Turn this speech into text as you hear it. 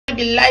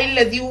billahi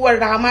lazi huwa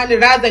rahmani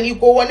razani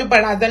ko wani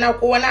barazana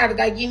ko wani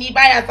argagi ni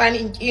baya sani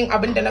in ki yin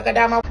abin da naga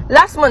dama.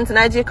 Last month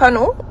na je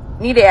Kano,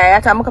 ni da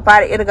yayata muka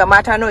fara irga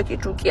mata nawa ke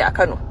tuki a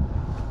Kano.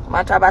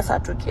 Mata ba sa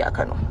tuki a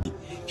Kano.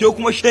 Ke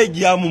kuma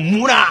shegiya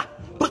mummuna,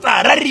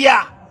 fitsararriya,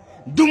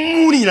 duk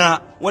muni na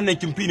wannan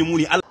kimfini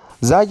muni.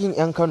 Zagin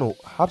 'yan Kano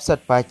Hafsat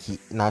Paki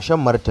Nashan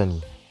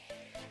Martani.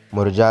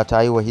 Murja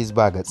Tayiwa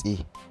Hisba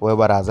Gatse Wai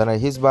Barazanar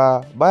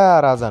Hisba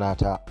Baya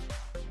Razanata.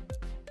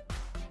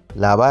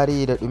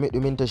 Labari da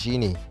dumi-duminta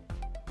shine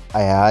a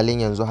halin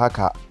yanzu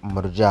haka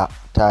Murja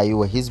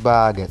Tayiwa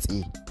Hisba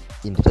Gatse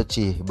inda ta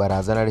ce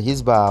Barazanar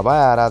Hisba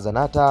baya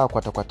razanata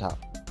kwata-kwata.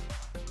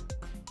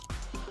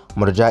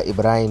 Murja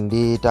Ibrahim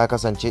dai ta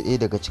kasance ɗaya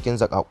daga cikin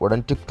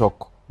zakakuran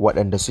TikTok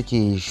waɗanda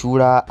suke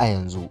shura a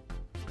yanzu,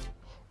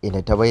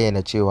 inda ta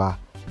bayyana cewa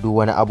duk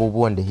wani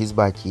abubuwan da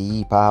Hisba ke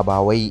yi fa ba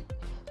wai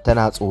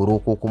tana tsoro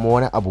ko kuma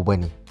wani abu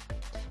bane.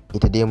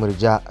 Ita dai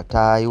Murja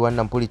ta yi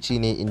wannan furici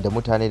ne inda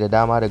mutane da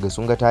dama daga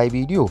sun ga ta yi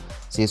bidiyo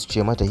sai su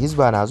ce mata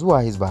Hisba na zuwa,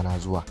 Hisba na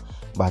zuwa.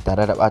 Ba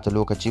tare da bata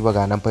lokaci ba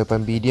ga nan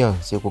faifan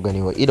bidiyon sai ku gani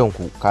wa idon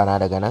ku, kana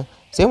daga nan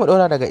sai mu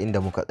daura daga inda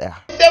muka tsaya.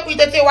 Sai ku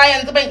ita cewa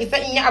yanzu ban isa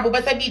in yi abu ba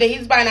saboda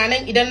Hisba na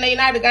nan, idan nayi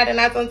na riga da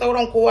na san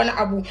sauran ko wani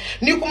abu.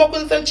 Ni kuma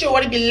kun san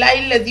cewar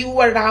billahi lazi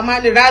huwa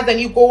rahmani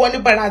razani ko wani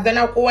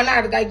barazana ko wani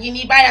argagi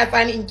ni baya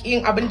sani in ki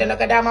yin abin da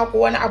naga dama ko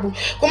wani abu.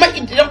 Kuma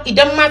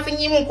idan ma sun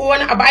yi min ko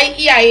wani abu ai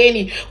iyaye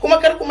ne.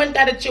 Kuma kar ku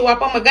manta da cewa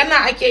fa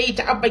magana ake yi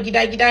ta abba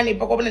gida ne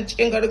fa gwamnatin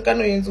cikin garin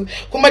Kano yanzu.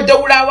 Kuma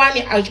daurawa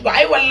ne a shigo.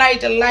 Ai wallahi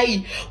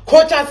tallahi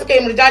ko ta suka yi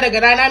Murja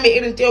daga rana mai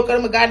irin ta yau kar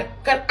mu gane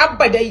kar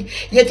abba dai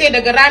yace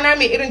daga rana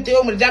mai irin ta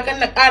yau Murja kan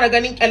na ƙara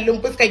ganin kyallin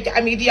fuskar ki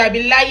a media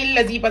billahi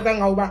lazi ba zan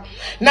hau ba.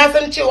 Na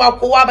san cewa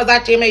kowa ba za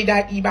ta yi mai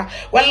daɗi ba,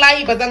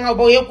 wallahi ba zan hau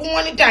ba. Ya kun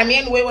wani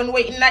dame ni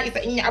wai in na isa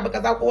in yi abu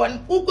kaza ko wani,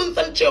 ku kun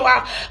san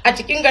cewa a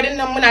cikin garin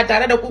nan muna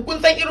tare da ku, kun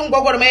san irin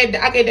gwagwarmayar da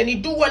aka yi da ni,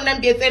 duk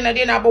wannan bai sai na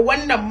daina ba.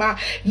 Wannan ma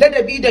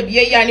ladabi da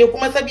biyayya ne,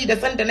 kuma saboda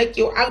san da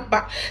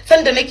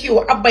nake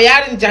wa abba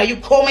yarin jayi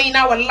komai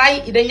na,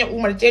 wallahi idan ya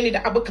umarce ni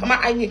da abu kamar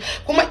an yi.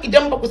 Kuma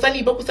idan ba ku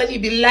sani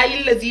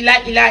billahi lazi la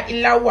ilaha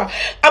illa huwa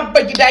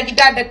abba gida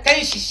da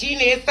kanshi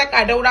shine ya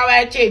saka daurawa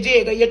ya ce je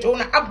ya gayyato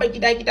na abba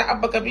gida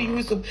abba Kabir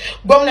Yusuf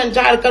gwamnan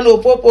jihar Kano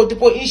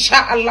 444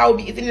 insha Allah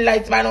bi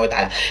idnillahi subhanahu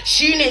wataala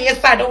shine ya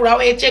sa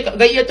daurawa ya ce ka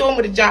gayyato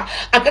Murja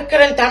a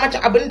karanta mata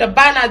abinda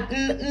bana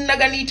na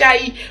gani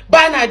tayi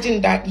bana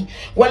jin daɗi.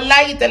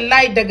 Wallahi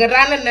tallahi daga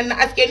ranar nan na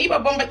aske ni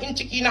babban bakin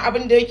ciki na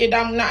abin da yake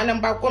damuna anan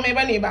ba komai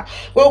bane ba,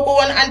 ko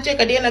wani an ce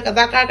ka daina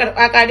kaza ka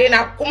karba ka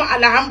daina, kuma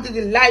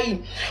alhamdulillah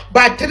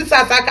ba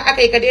tirsasa ka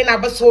akai ka daina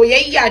ba,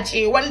 soyayya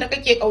ce wanda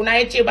kake kauna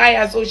yace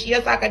baya so shi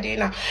yasa ka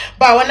daina,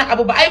 ba wani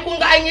abu ba. Ai kun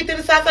ga an yi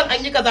tirsasan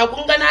an yi kaza,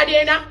 kun ga na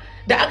daina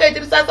da aka yi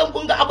tirsasan,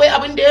 kun ga akwai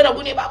abin da ya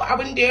ragu ne, babu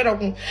abin da ya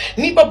ragu.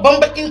 Ni babban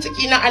bakin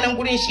ciki na anan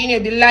gurin shine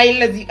billahi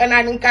lazi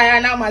kananin kaya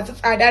na masu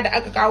tsada da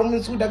aka kawo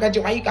min su daga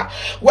Jamaica,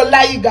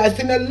 wallahi ga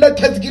su nan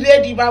latas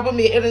giredi babu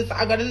mai irin su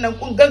a garin nan.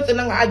 Kun gan su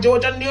nan a aje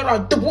wajen naira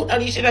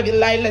 600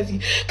 billahi lazi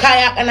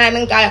kaya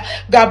kananin kaya.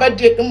 Ga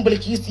birthday din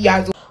Bilkisu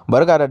ya zo.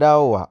 Barka da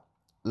dawowa.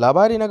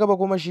 Labari na gaba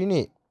kuma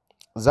shine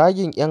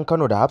zagin 'yan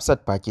Kano da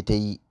Hafsat Paki ta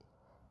yi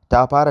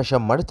ta fara shan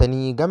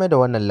martani game da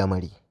wannan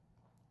lamari.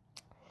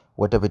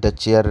 Wata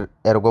fitacciyar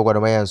 'yar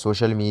gwagwarmayar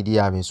social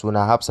media mai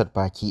suna Hafsat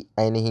Paki,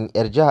 ainihin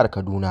 'yar jihar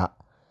Kaduna,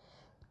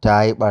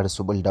 ta yi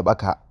ɓarsubul da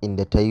baka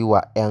inda ta yi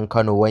wa 'yan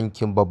Kano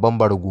wankin babban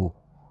bargo,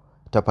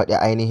 ta faɗi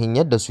ainihin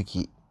yadda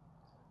suke,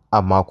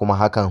 amma kuma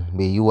hakan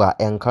bai yi wa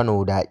 'yan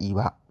Kano daɗi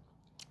ba,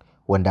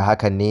 wanda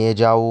hakan ne ya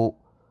jawo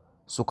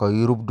suka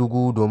yi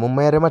rubdugu domin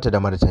mayar mata da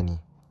martani.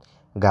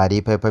 Ga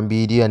dai faifan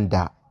bidiyon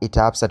da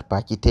ita Hafsat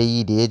Paki ta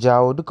yi da ya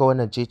jawo duka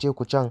wannan cece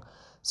kucan,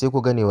 sai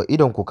ku gane wa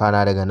idon ku,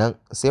 kana daga nan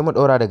sai mu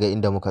ɗora daga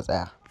inda muka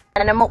tsaya.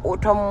 Na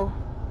makotanmu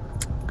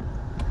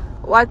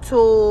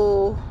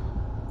wato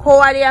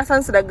kowa dai ya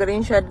san su da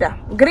green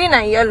shadda, green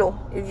and yellow.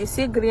 If you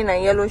see green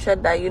and yellow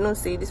shadda, you know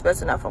say this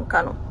person are from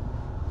Kano.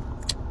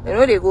 You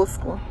know they go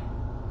school.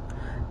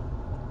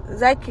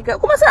 Zaki ga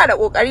kuma suna da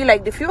kokari,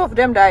 like the few of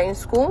them that are in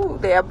school,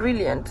 they are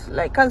brilliant.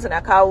 Like kansu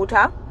na kawo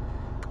wuta,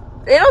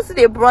 they don't see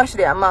they brush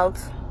their mouth.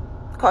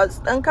 Cause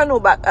dan Kano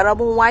ba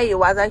karamin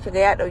wayewa zaki ga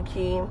ya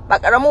dauki, ba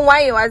karamin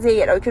wayewa zai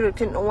ya dauki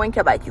routine din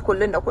wanke baki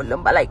kullun da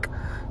kullun ba. Like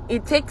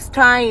it takes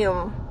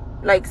time,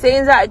 like sai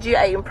in za a je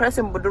a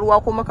impressing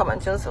budurwa ko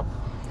makamancin su.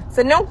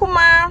 Sannan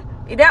kuma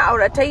idan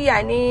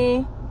auratayya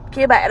ne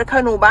ke ba yar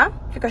Kano ba,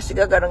 kika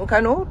shiga garin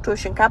Kano, to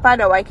shinkafa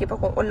da wake fa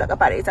kun kulla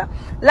kafa da ita.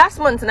 Last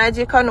month na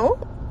je Kano,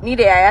 ni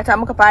da yayata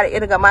muka fara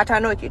irga mata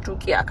nawa ke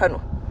tuki a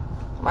Kano.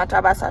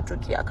 Mata ba sa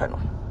tuki a Kano.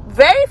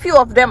 Very few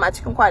of them a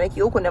cikin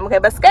kwanaki uku da muka yi,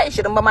 ba su kai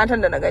 20 ba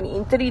matan da na gani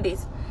in 3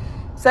 days.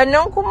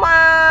 Sannan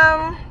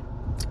kuma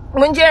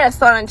mun je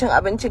restaurant cin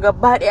abinci,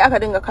 gaba ɗaya aka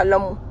dinga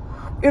kallon mu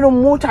irin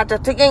mota ta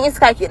taken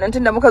iska kenan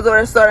tunda muka zo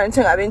restaurant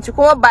cin abinci,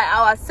 kuma by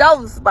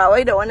ourselves, ba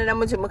wai da wani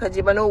namiji muka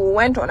je ba, no, we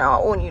went on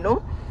our own, you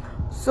know.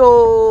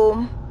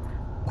 So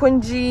kun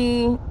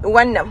ji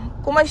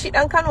wannan. Kuma shi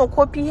dan Kano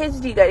ko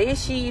PhD gare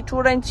shi,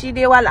 turanci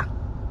dai wala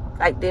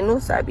Like they know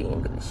sabi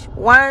English.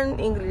 One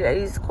English that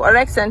is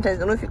correct sentence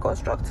they know if you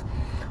construct.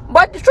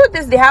 But the truth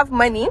is they have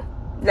money.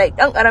 Like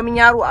dan karamin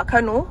yaro a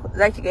Kano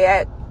zaki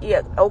ga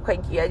ya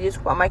daukan ki ya je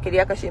supermarket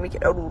ya kashe miki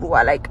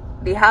ɗaruruwa. Like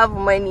they have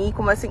money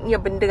kuma sun iya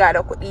bindiga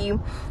da kuɗi.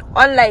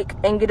 Unlike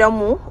yan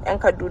gidanmu yan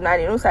Kaduna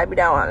they know sabi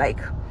da one like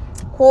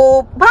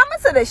ko ba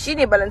masa da shi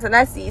ne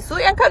balantana su yi. So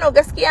yan Kano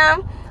gaskiya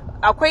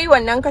akwai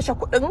wannan kashe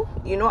kuɗin,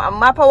 you know,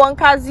 amma fa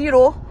wanka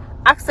zero,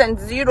 accent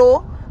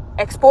zero,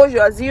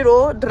 exposure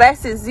zero,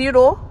 dress is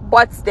zero,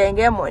 but they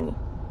get money.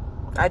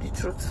 Are the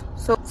truth.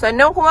 So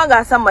sannan kuma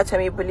ga san mace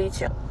mai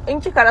bleaching. In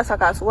kika rasa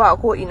kasuwa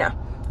ko ina,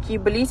 ki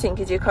bleaching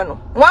ki je Kano.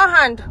 One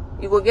hand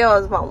you go get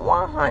husband,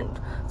 one hand.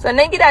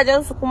 Sannan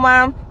gidajen su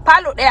kuma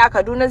palo ɗaya a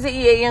Kaduna zai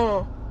iya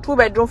yin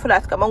 2-bedroom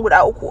flat kaman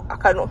guda 3 a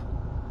Kano.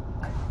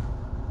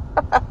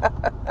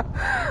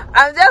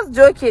 I'm just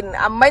joking.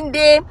 Amma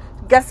dai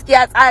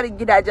gaskiya tsarin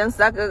gidajen su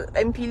zaka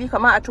dan fili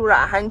kamar a tura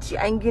a hanci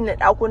an gina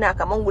dakuna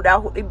kaman guda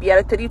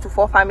 4-5, 3 to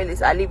 4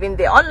 families are living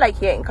there, unlike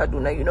here in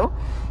Kaduna, you know.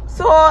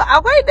 So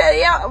akwai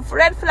da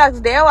red flags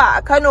da yawa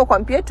a Kano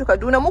compared to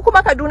Kaduna. Mu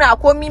kuma Kaduna a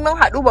komi mun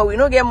haɗu, but we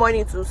no get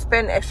money to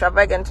spend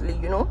extravagantly,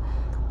 you know.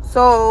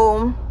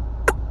 So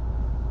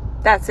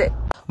that's it.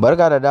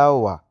 Barka da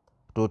dawowa.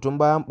 To tun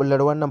bayan bullar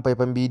wannan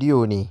faifan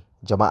bidiyo ne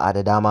jama'a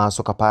da dama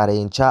suka fara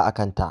yin ca a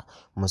kanta,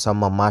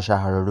 musamman ma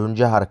shahararrun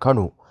jihar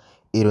Kano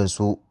irin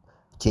su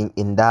King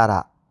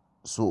Indara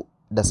su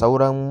da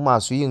sauran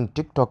masu yin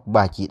TikTok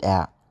baki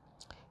daya,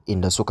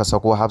 inda suka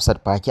sako Hafsat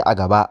Paki a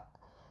gaba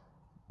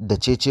da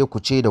cece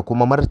kuce da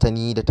kuma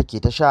martani da take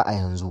ta sha a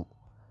yanzu.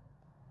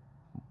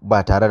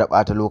 Ba tare da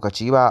bata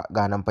lokaci ba,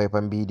 ga nan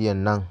faifan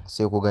bidiyon nan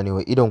sai ku gane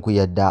wa idon ku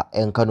yadda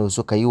 'yan Kano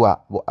suka yi wa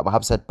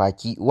Hafsat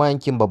Paki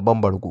wankin babban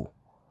bargo.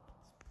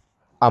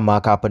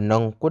 Amma kafin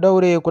nan ku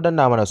daure ku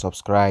danna mana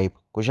subscribe,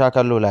 ku sha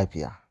kallo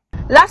lafiya.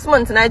 Last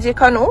month na je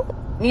Kano,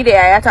 ni da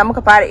yayata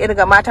muka fara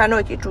irga mata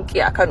nawa ke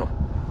tuki a Kano.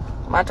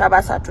 Mata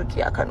ba sa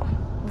tuki a Kano.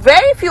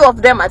 Very few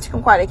of them a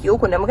cikin kwanaki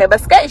 3 da muka yi, ba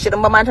su kai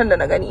 20 ba matan da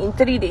na gani in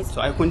 3 days. So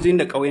ai kun ji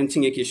inda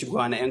kauyancin yake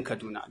shigowa na 'yan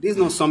Kaduna. This is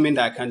not something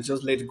that I can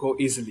just let go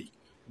easily.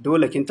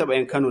 Dole kin taba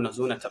 'yan Kano na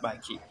zo na taba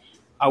ki.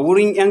 A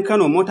wurin 'yan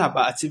Kano mota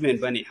ba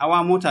achievement bane.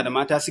 Hawa mota da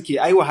mata suke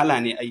ai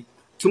wahala ne ai.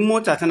 Tun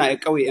mota tana 'yan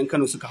kauye 'yan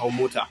Kano suka hau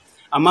mota.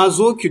 Amma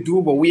zo ki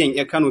duba wuyan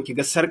 'yan Kano ki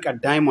ga sarkar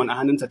diamond a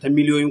hannunta ta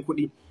miliyoyin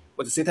kuɗi.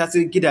 Wata sai ta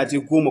ci gidaje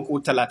 10 ko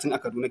 30 a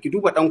Kaduna. Ki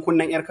duba dan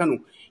kunnen 'yar Kano.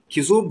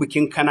 Ki zo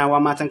bikin Kanawa,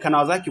 matan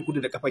Kanawa za ki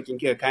gudu da kafakin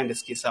ki ga kayan da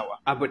suke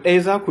sawa. Abu ɗaya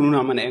za ku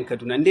nuna mana 'yan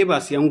Kaduna, dai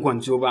ba siyan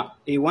gwanjo ba.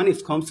 When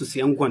it comes to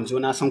siyan gwanjo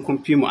na san kun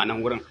fi mu a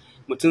nan wurin.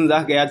 Mutum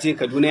za ga ya je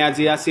Kaduna ya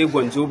je ya sai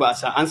gwanjo ba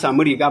a an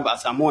samu riga ba a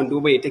samu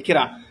wando ba ya ta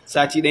kira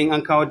sati ɗayan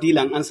an kawo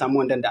dilan an samu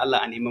wandon da Allah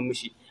a neman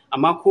mishi.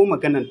 Amma ko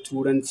maganar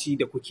turanci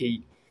da kuke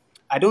yi,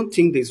 I don't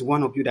think there's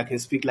one of you that can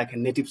speak like a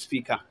native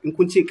speaker. In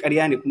kun ce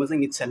ƙarya ne kuma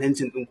zan yi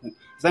challenging ɗinku.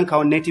 Zan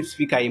kawo native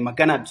speaker ya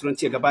magana da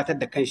turanci ya gabatar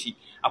da kanshi.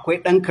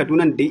 Akwai ɗan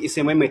Kaduna da ya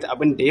isa maimaita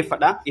abin da ya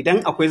faɗa. Idan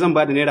akwai zan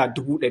ba da naira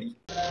 100,000.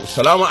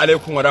 Assalamu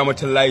alaikum wa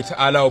rahmatullahi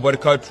ta'ala wa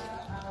barakatu.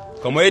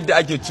 Kamar yadda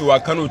ake cewa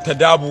Kano ta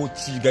dabo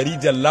ci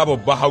gari jalla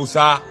babba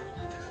Hausa,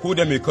 ko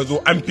da mai ka zo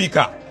an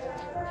fika.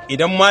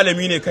 Idan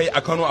malami ne kai a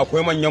Kano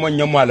akwai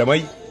manya-manyan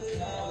malamai.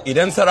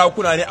 Idan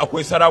sarakuna ne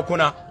akwai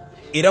sarakuna.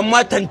 Idan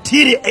ma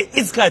tantire ai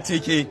iska ce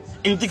ke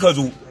in kika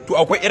zo to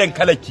akwai irin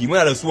kalaki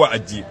muna da su a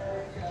ajiye.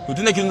 To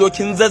tunda kin zo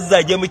kin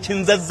zazzage mu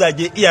kin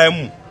zazzage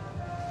iyayenmu,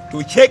 to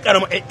ke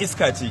karama ai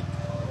iska ce,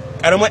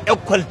 karama ai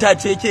kwalta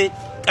ce ke,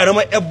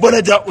 karama ai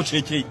balaja'u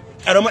ce ke,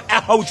 karama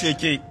ai hauce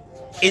ke.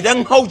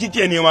 Idan hau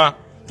kike nema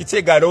ki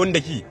ce ga da wanda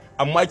ki,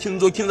 amma kin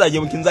zo kin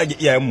zage mu kin zage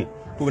iyayenmu,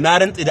 to na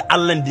rantsi da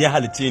Allah da ya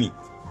halice ni.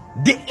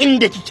 Duk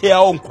inda kike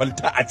yawon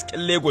kwalta a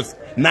cikin Lagos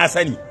na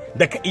sani,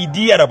 daga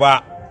Idiyar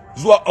ba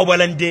zuwa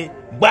Obalande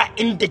ba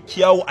inda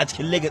kiyawo a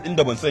cikin Lagos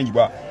inda ban sani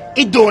ba.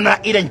 Ido na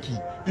idanki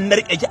in na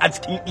rike ki a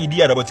cikin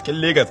Idiyar ba cikin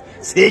Lagos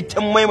sai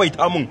kin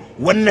maimaita mun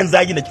wannan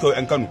zagi da kike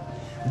yan Kano.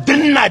 Duk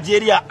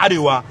Najeriya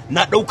arewa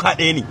na dauka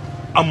ɗaya ne,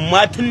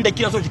 amma tun da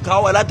kina so ki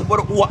kawo la ta bar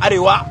uwa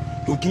arewa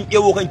to kin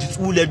ewo kanki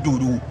tsular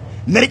dodo.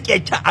 Na rike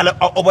ki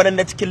a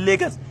Obalande cikin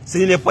Lagos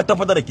sai ne fata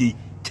da ke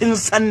kin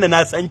sanna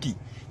na sanki.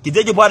 Ki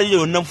je ki fara da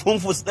wannan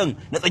funfus din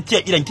na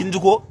tsakiyar idan kin ji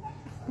ko?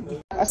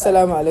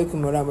 Assalamu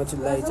alaikum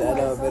warahmatullahi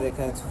ta'ala wa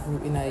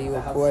barakatuhu. Ina yi wa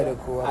kowa da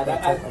kowa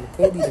fatan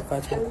alkhairi da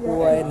fatan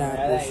kowa yana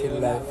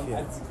ƙoshin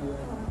lafiya.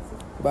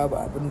 Babu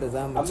abin da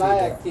za mu ce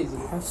da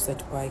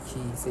Hafsat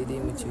Paki sai dai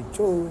mu ce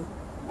to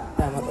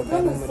na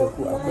matsakanin mu da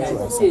ku akwai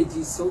wasa.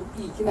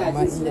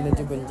 Amma inda na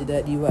ji ban ji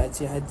daɗi ba a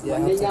ce Hajiya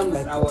Hafsat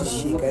Paki ta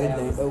shekarun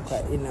da na ɗauka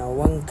ina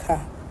wanka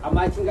a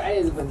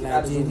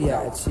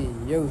Najeriya, a ce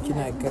yau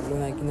kina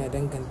kallo na kina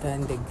danganta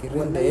da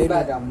girin da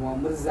yaro.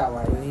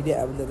 Ni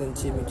dai abin da zan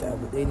ce miki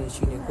abu ɗaya ne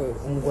shine kawai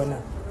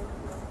ungwana.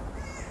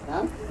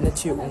 Na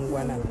ce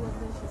ungwana.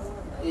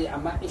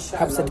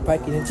 Hafsat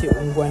Paki na ce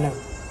ungwana.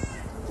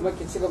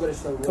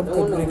 Kam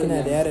Kaduna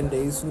kina da yaron da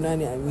yi suna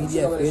ne a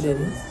media fiye da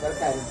ni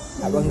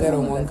a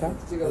bangaren wanka.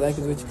 Ba za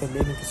ki zo ki kalle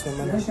ni ki ce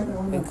mana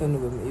ɗan Kano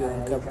ba mu iya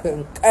wanka ba.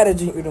 In ƙara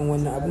jin irin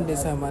wannan abin da ya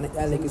sa ma na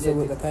ƙyale ki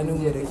saboda tsakanin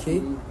mu da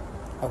ke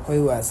akwai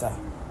wasa.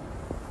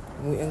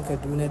 mu 'yan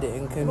Kaduna da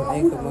 'yan Kano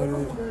ai kamar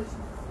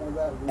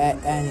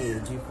 ‘ya'ya ne da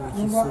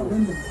jikoki, so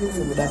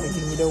saboda haka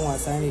kin gidan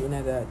wasa ne, ina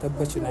da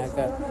tabbacin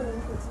haka,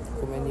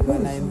 kuma ni ma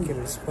na yi miki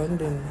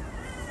responding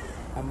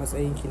a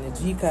matsayin ki na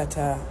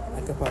jikata a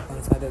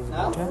kafafen sada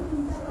zumunta.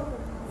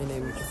 Ina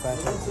yi miki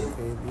fatan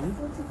alkhairi.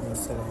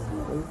 Assalamu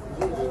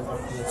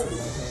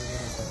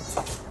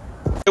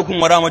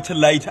alaikum wa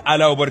rahmatullahi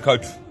ta'ala wa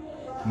barakatuh.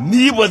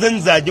 Ni ba zan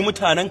zagi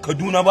mutanen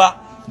Kaduna ba,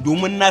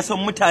 domin na san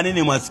mutane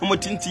ne masu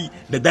mutunci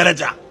da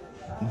daraja.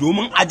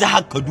 Domin a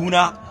jihar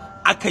Kaduna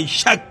akai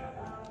shak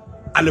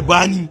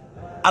Albani,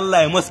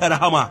 Allah ya masa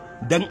rahama,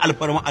 dan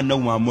alfarma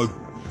Annabi Muhammadu.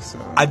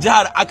 A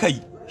jihar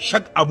akai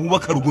shak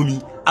Abubakar Gumi,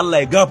 Allah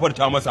ya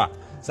gafarta masa.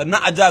 Sannan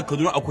a jihar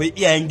Kaduna akwai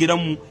iyayen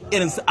gidanmu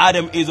irin su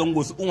Adam A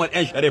Zango, su Umar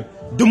N Sharif,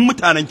 duk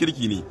mutanen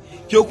kirki ne.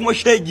 Ke kuma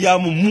shegiya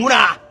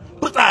mummuna,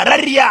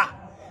 fitsararriya,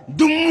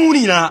 duk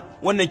muni na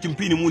wannan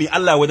kimfini muni,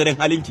 Allah ya wadarin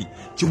halinki.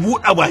 Ki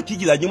buɗa baki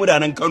ki zagi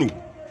mutanen Kano.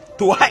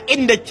 To har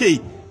inda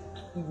ke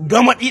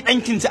gama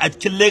ɗankin ci a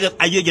cikin Lagos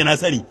a gege na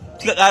sani,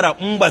 kika ƙara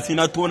in ba sai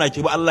na tona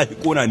ki ba, Allah ki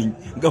kona ni.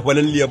 Ga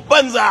falalliyar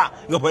banza,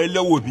 ga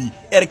falalliyar wofi,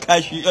 yar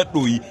kashi, yar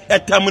ɗoyi,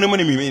 yar ta muni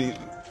mai